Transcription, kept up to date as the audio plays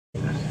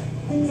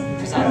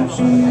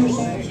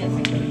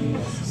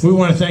We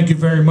want to thank you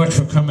very much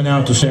for coming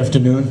out this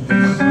afternoon.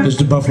 This is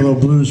the Buffalo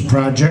Blues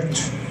Project.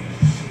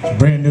 It's a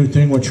brand new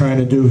thing we're trying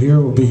to do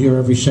here. We'll be here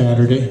every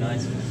Saturday,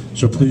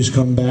 so please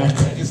come back.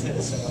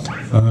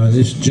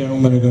 These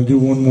gentlemen are going to do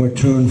one more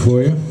tune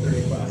for you.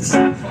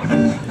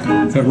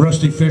 Got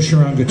Rusty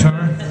Fisher on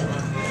guitar,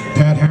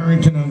 Pat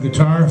Harrington on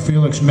guitar,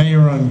 Felix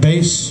Mayer on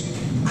bass,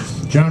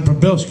 John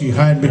Probilski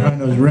hiding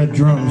behind those red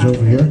drums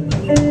over here,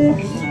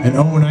 and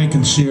Owen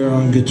Eichenseer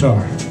on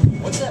guitar.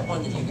 What's that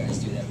one that you guys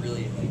do that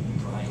really like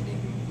grinding?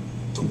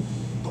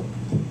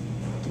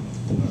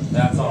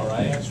 That's all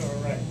right. That's all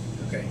right.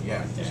 Okay,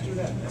 yeah. Let's do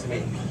that. That's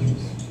amazing.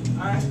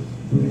 All right.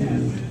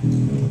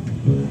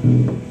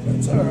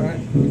 That's all right.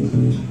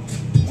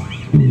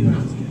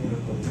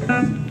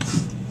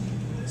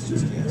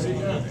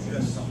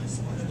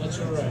 That's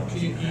all right.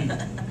 Key E.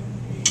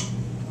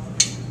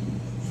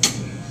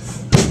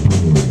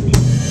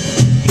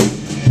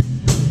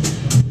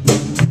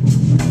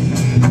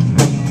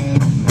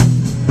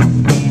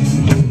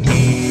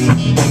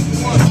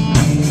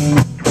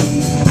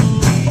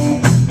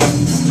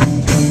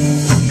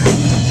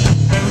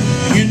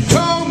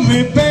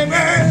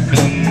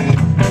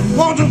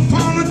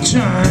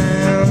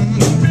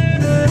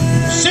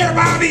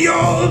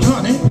 Yours,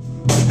 honey,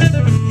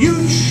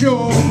 you'd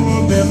sure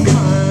been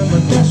mine,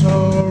 but that's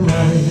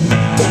alright.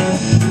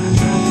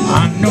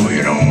 I know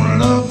you don't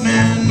love me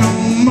no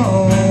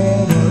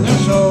more, but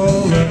that's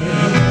alright.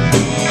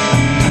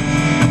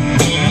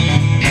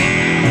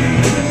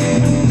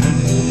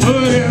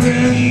 But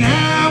every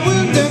now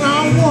and then I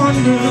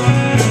wonder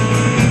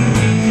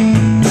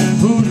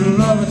who's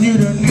loving you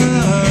tonight.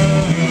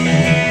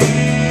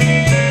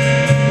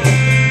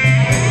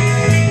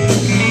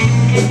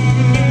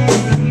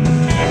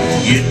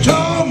 You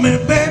told me,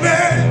 baby,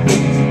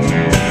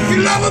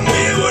 your loving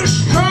me was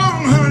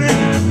strong, honey.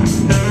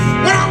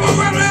 When I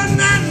woke up that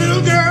night,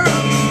 little girl,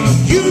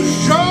 you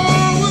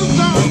sure was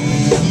gone.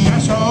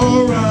 That's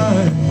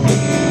alright.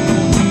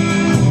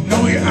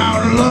 Know you're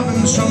out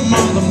loving some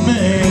other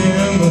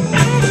man, but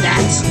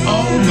that's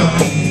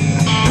alright.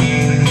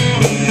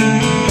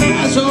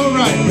 That's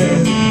alright,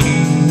 baby.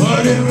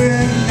 But every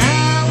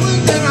now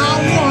and then I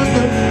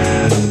wonder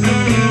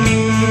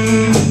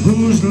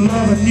who's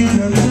loving you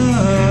tonight.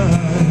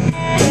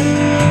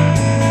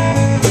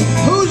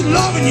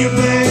 Loving you,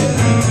 babe.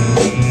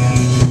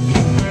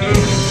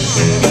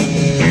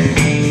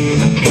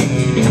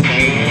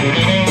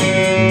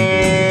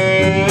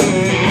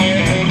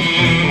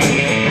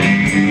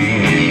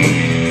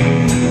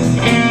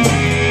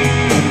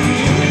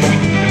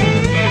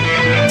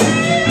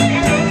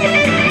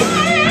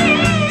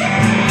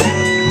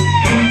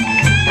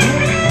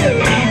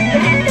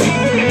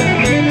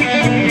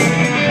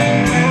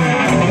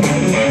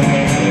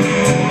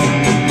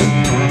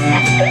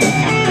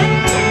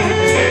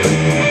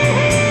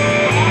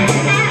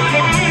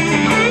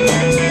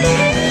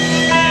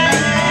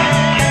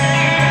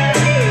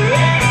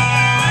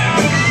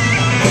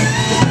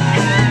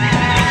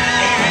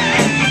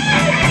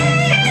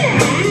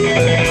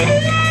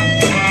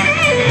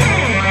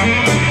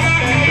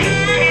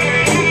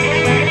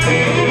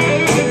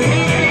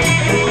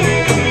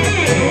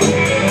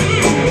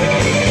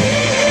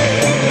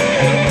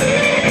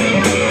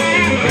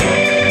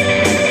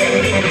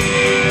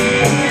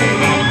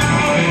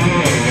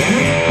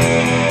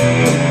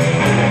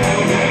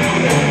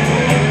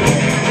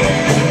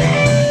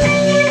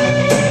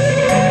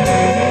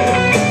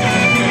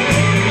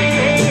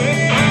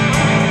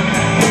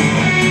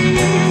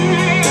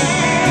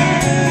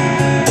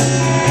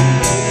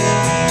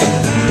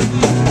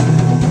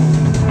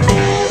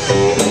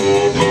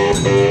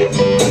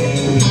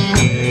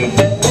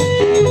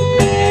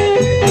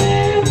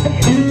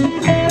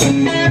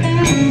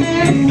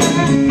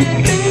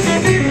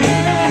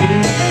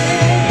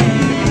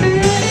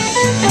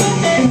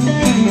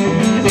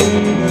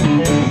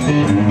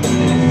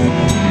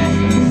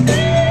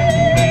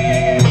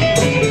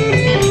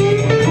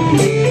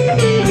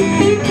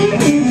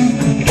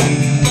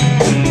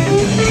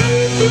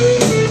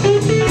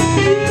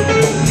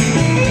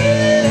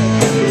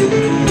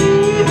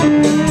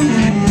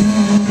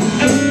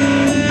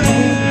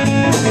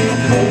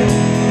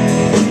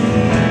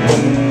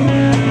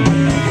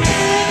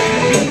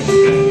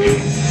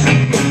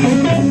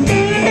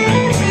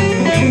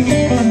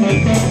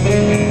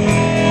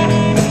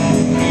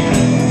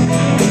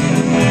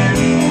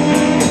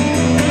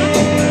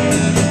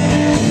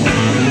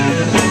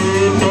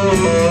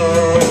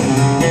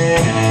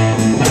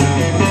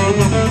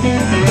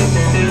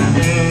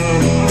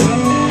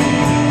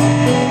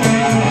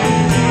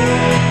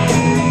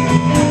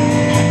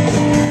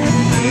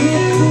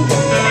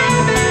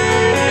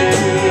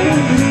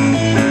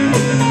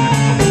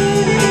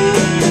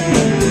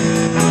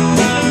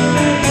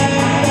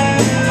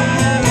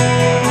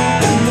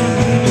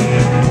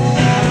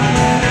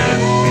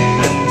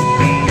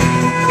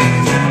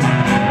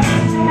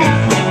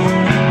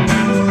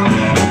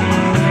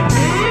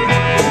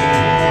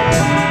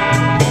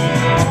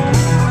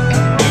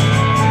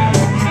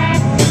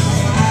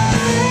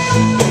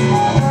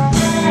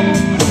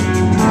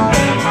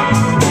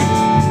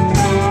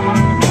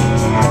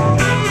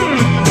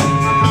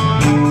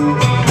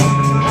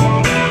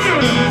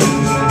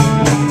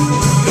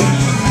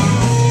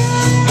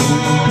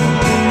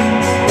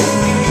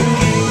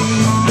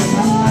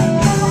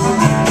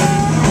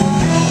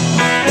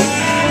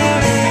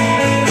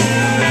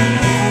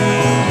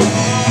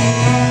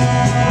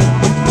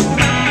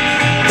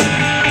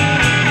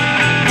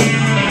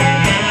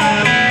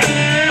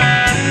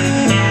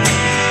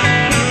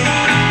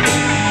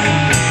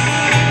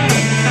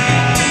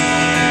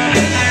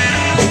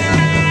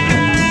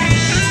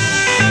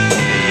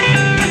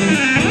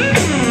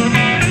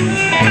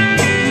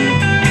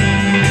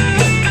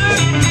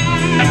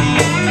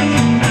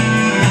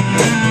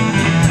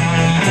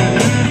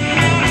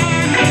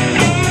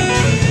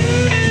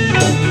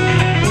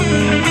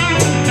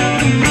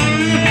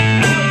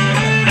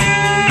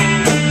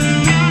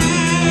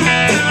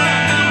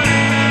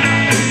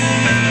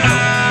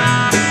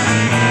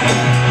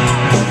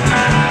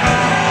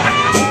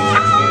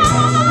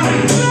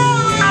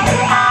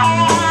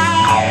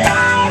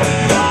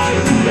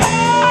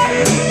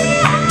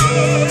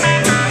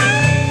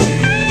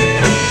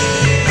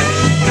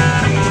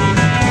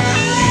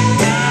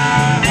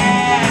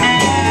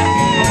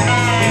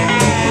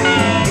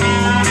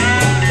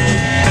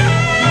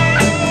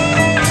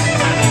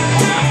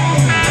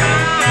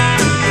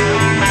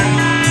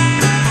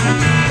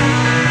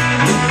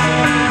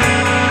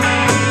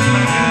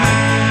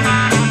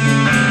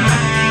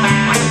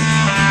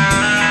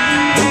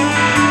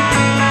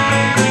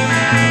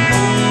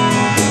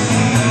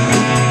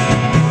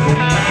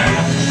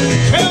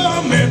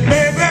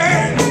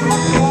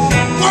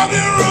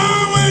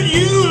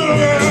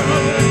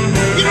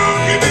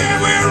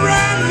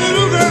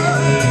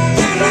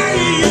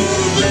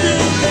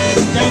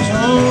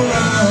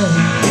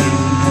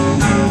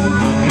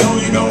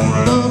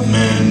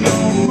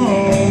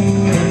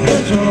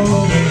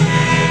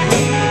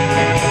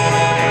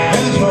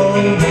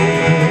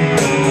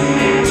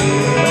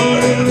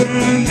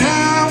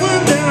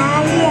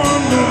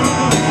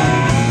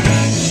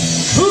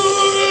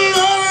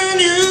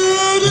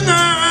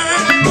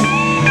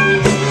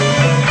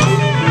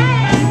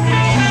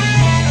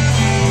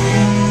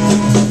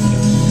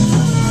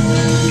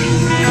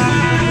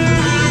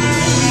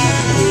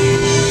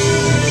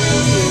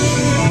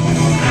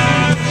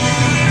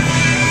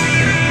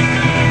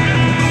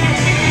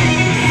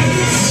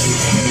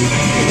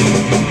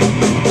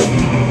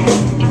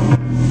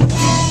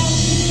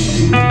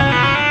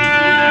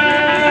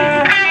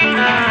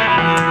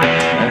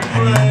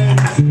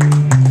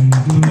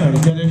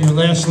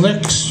 has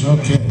licks?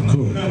 Okay,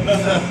 cool.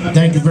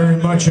 Thank you very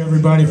much,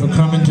 everybody, for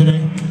coming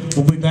today.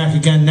 We'll be back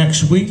again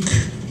next week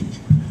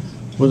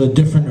with a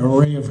different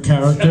array of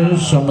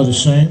characters, some of the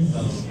same.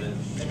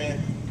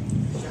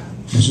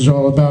 This is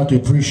all about the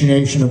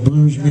appreciation of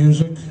blues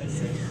music,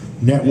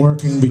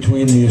 networking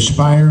between the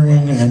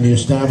aspiring and the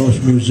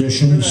established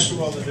musicians,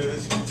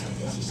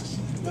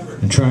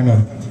 and trying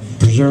to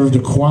preserve the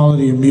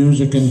quality of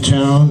music in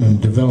town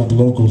and develop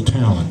local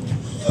talent.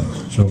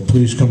 So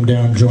please come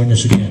down and join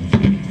us again.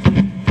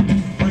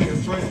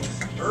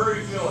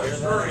 Hurry,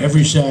 Felix, hurry.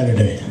 Every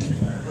Saturday.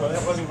 Well,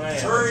 that wasn't my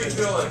answer. Hurry,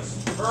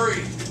 Felix,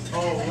 hurry.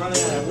 Oh,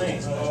 running out of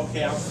links. Oh,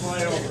 okay, I'll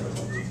fly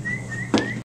over.